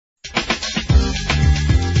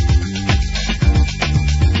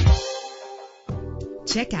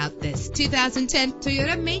Check out this 2010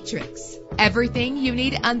 Toyota Matrix. Everything you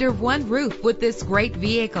need under one roof with this great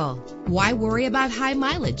vehicle. Why worry about high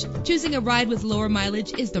mileage? Choosing a ride with lower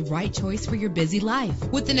mileage is the right choice for your busy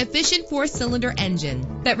life. With an efficient 4-cylinder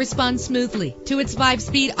engine that responds smoothly to its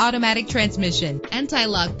 5-speed automatic transmission,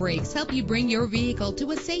 anti-lock brakes help you bring your vehicle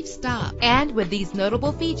to a safe stop. And with these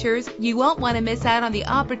notable features, you won't want to miss out on the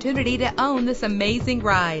opportunity to own this amazing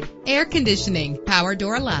ride. Air conditioning, power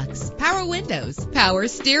door locks, power windows, power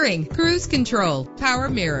steering, cruise control, power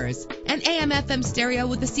mirrors, an AM/FM stereo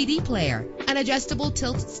with a CD player, an adjustable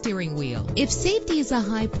tilt steering wheel. If safety is a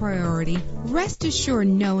high priority, rest assured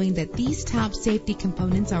knowing that these top safety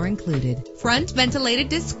components are included: front ventilated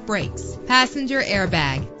disc brakes, passenger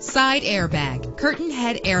airbag, side airbag, curtain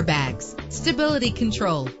head airbags, stability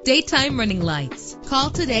control, daytime running lights. Call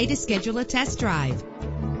today to schedule a test drive.